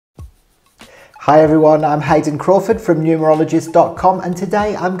Hi everyone, I'm Hayden Crawford from numerologist.com, and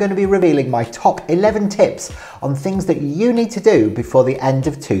today I'm going to be revealing my top 11 tips on things that you need to do before the end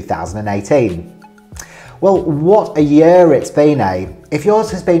of 2018. Well, what a year it's been, eh? If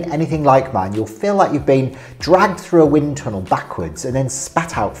yours has been anything like mine, you'll feel like you've been dragged through a wind tunnel backwards and then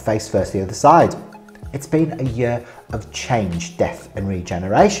spat out face first the other side. It's been a year of change, death and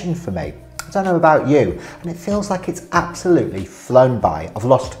regeneration for me. I don't know about you, and it feels like it's absolutely flown by. I've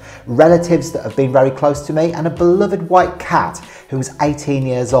lost relatives that have been very close to me and a beloved white cat who was 18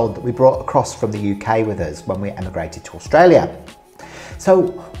 years old that we brought across from the UK with us when we emigrated to Australia. So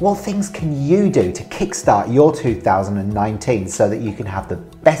what things can you do to kickstart your 2019 so that you can have the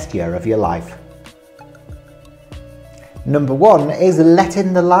best year of your life? Number one is let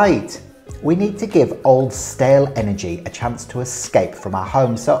in the light. We need to give old stale energy a chance to escape from our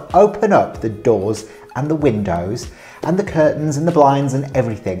home, so open up the doors and the windows and the curtains and the blinds and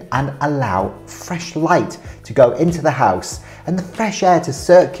everything and allow fresh light to go into the house and the fresh air to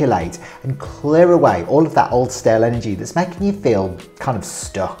circulate and clear away all of that old stale energy that's making you feel kind of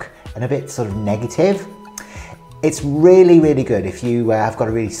stuck and a bit sort of negative. It's really good if you have got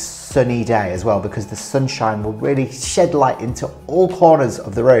a really sunny day as well, because the sunshine will really shed light into all corners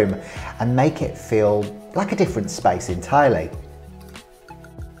of the room and make it feel like a different space entirely.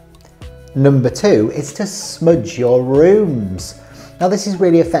 Number two is to smudge your rooms. Now this is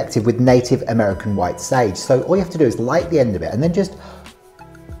really effective with Native American white sage, so all you have to do is light the end of it and then just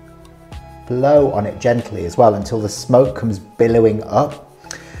blow on it gently as well until the smoke comes billowing up.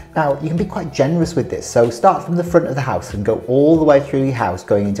 Now you can be quite generous with this, so start from the front of the house and go all the way through your house,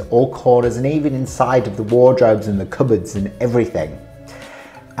 going into all corners and even inside of the wardrobes and the cupboards and everything.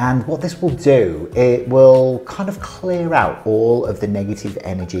 And what this will do, it will kind of clear out all of the negative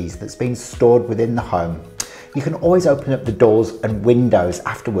energies that's been stored within the home. You can always open up the doors and windows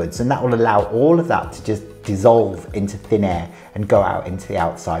afterwards, and that will allow all of that to just dissolve into thin air and go out into the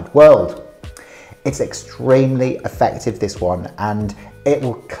outside world. It's extremely effective, this one, and it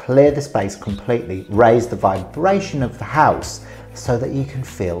will clear the space completely, raise the vibration of the house so that you can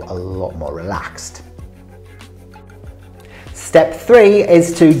feel a lot more relaxed. Step three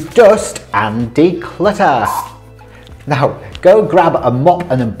is to dust and declutter. Now, go grab a mop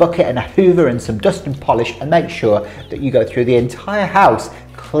and a bucket and a hoover and some dust and polish and make sure that you go through the entire house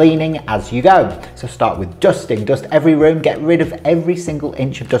cleaning as you go. So start with dusting, dust every room, get rid of every single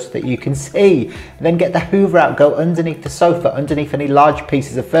inch of dust that you can see. Then get the hoover out, go underneath the sofa, underneath any large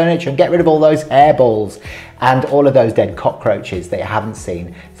pieces of furniture, and get rid of all those hairballs and all of those dead cockroaches that you haven't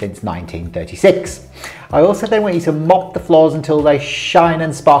seen since 1936. I also then want you to mop the floors until they shine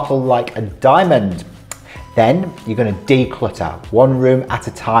and sparkle like a diamond. Then you're going to declutter one room at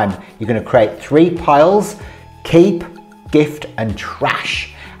a time. You're going to create 3 piles: keep, gift and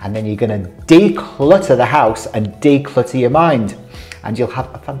trash. And then you're going to declutter the house and declutter your mind, and you'll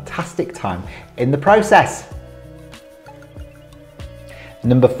have a fantastic time in the process.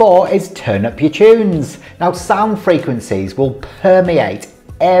 Number 4 is turn up your tunes. Now sound frequencies will permeate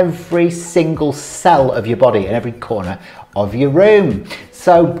every single cell of your body and every corner of your room.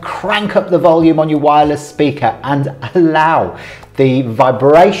 So crank up the volume on your wireless speaker and allow the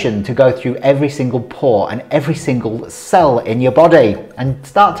vibration to go through every single pore and every single cell in your body, and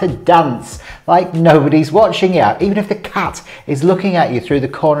start to dance like nobody's watching you. Even if the cat is looking at you through the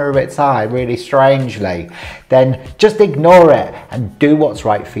corner of its eye really strangely, then just ignore it and do what's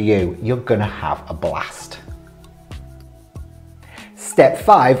right for you. You're gonna have a blast. Step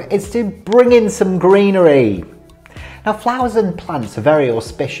 5 is to bring in some greenery. Now flowers and plants are very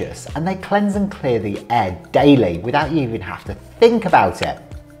auspicious and they cleanse and clear the air daily without you even have to think about it.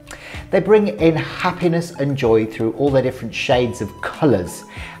 They bring in happiness and joy through all the different shades of colours,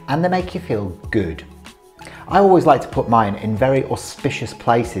 and they make you feel good. I always like to put mine in very auspicious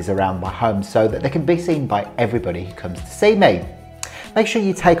places around my home so that they can be seen by everybody who comes to see me. Make sure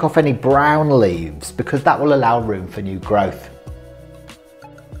you take off any brown leaves because that will allow room for new growth.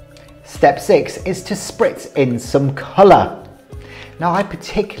 Step 6 is to spritz in some colour. Now I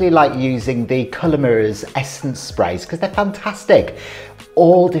particularly like using the Colour Mirrors essence sprays because they're fantastic.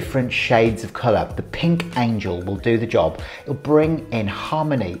 All different shades of colour. The pink angel will do the job. It'll bring in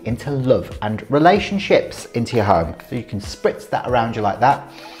harmony into love and relationships into your home. So you can spritz that around you like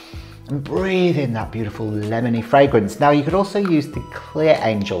that and breathe in that beautiful lemony fragrance. Now you could also use the clear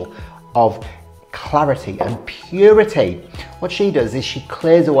angel of clarity and purity. What she does is she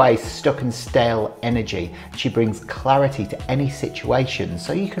clears away stuck and stale energy. She brings clarity to any situation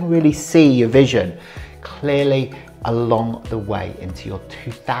so you can really see your vision clearly along the way into your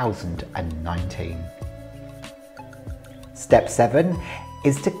 2019. Step 7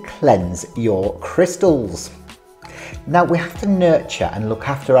 is to cleanse your crystals. Now we have to nurture and look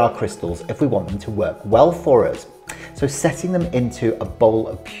after our crystals if we want them to work well for us. So setting them into a bowl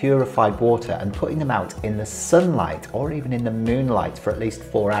of purified water and putting them out in the sunlight or even in the moonlight for at least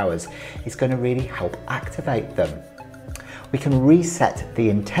 4 hours is going to really help activate them. We can reset the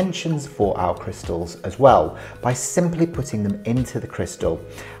intentions for our crystals as well by simply putting them into the crystal,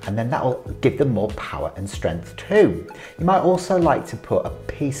 and then that will give them more power and strength too. You might also like to put a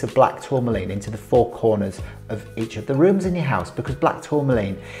piece of black tourmaline into the 4 corners of each of the rooms in your house, because black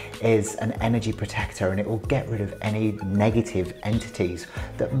tourmaline is an energy protector and it will get rid of any negative entities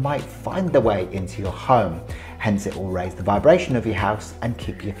that might find their way into your home. Hence it will raise the vibration of your house and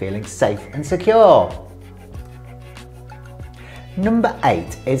keep you feeling safe and secure. Number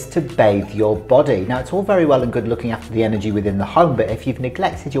 8 is to bathe your body. Now it's all very well and good looking after the energy within the home, but if you've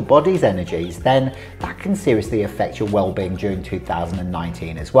neglected your body's energies, then that can seriously affect your well-being during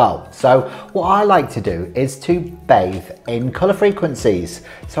 2019 as well. So what I like to do is to bathe in colour frequencies.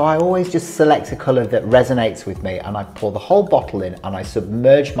 So I always just select a colour that resonates with me and I pour the whole bottle in and I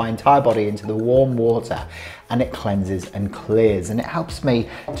submerge my entire body into the warm water, and it cleanses and clears, and it helps me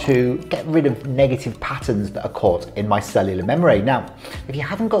to get rid of negative patterns that are caught in my cellular memory. Now, if you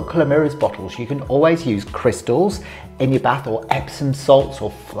haven't got colour mirrors bottles, you can always use crystals in your bath, or Epsom salts,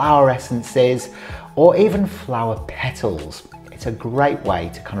 or flower essences, or even flower petals. It's a great way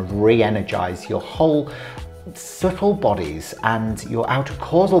to kind of re-energize your whole subtle bodies and your outer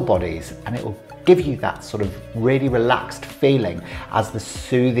causal bodies, and it will give you that sort of really relaxed feeling as the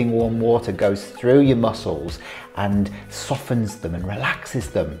soothing warm water goes through your muscles and softens them and relaxes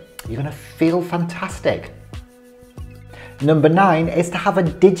them. You're going to feel fantastic. Number 9 is to have a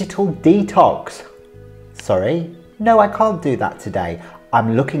digital detox. Sorry, no, I can't do that today.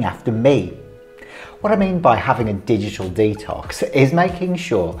 I'm looking after me. What I mean by having a digital detox is making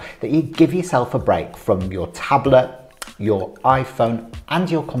sure that you give yourself a break from your tablet, your iPhone and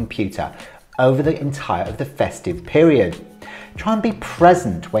your computer over the entire of the festive period. Try and be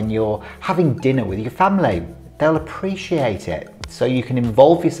present when you're having dinner with your family. They'll appreciate it. So you can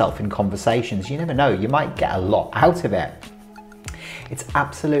involve yourself in conversations. You never know, you might get a lot out of it. It's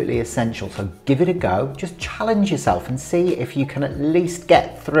absolutely essential, so give it a go. Just challenge yourself and see if you can at least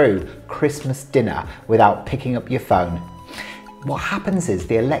get through Christmas dinner without picking up your phone. What happens is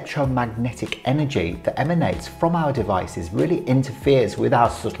the electromagnetic energy that emanates from our devices really interferes with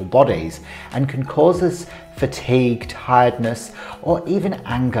our subtle bodies and can cause us fatigue, tiredness, or even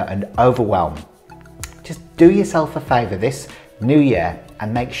anger and overwhelm. Just do yourself a favour this new year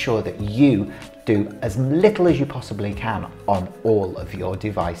and make sure that you do as little as you possibly can on all of your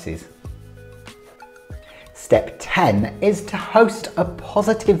devices. Step 10 is to host a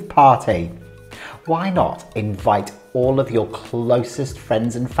positive party. Why not invite all of your closest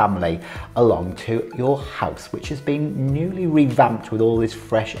friends and family along to your house, which has been newly revamped with all this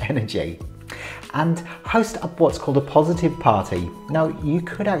fresh energy, and host up what's called a positive party. Now, you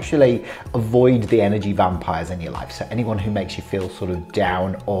could actually avoid the energy vampires in your life, so anyone who makes you feel sort of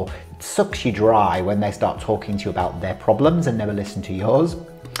down or sucks you dry when they start talking to you about their problems and never listen to yours.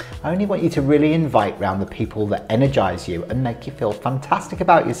 I only want you to really invite round the people that energize you and make you feel fantastic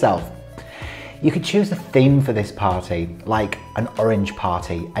about yourself. You could choose a theme for this party, like an orange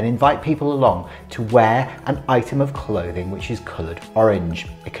party, and invite people along to wear an item of clothing which is coloured orange.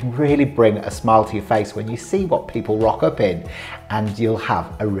 It can really bring a smile to your face when you see what people rock up in, and you'll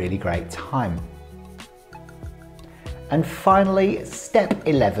have a really great time. And finally, step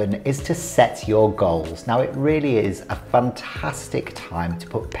 11 is to set your goals. Now, it really is a fantastic time to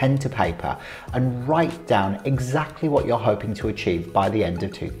put pen to paper and write down exactly what you're hoping to achieve by the end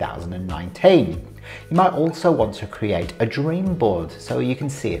of 2019. You might also want to create a dream board so you can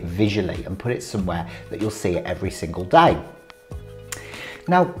see it visually and put it somewhere that you'll see it every single day.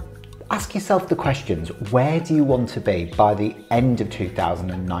 Now, ask yourself the questions: where do you want to be by the end of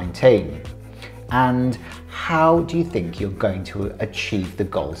 2019? And how do you think you're going to achieve the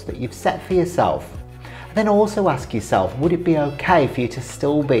goals that you've set for yourself? And then also ask yourself, would it be okay for you to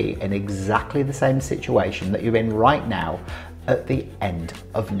still be in exactly the same situation that you're in right now at the end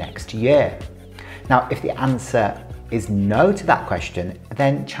of next year? Now, if the answer is no to that question,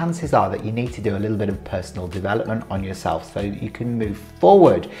 then chances are that you need to do a little bit of personal development on yourself so you can move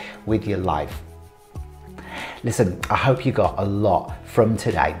forward with your life. Listen, I hope you got a lot from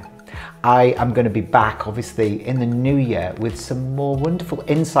today. I am going to be back obviously in the new year with some more wonderful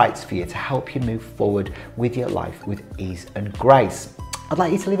insights for you to help you move forward with your life with ease and grace. I'd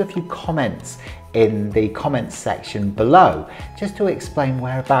like you to leave a few comments in the comments section below, just to explain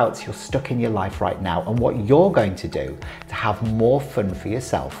whereabouts you're stuck in your life right now and what you're going to do to have more fun for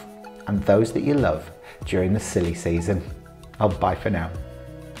yourself and those that you love during the silly season. Oh, bye for now.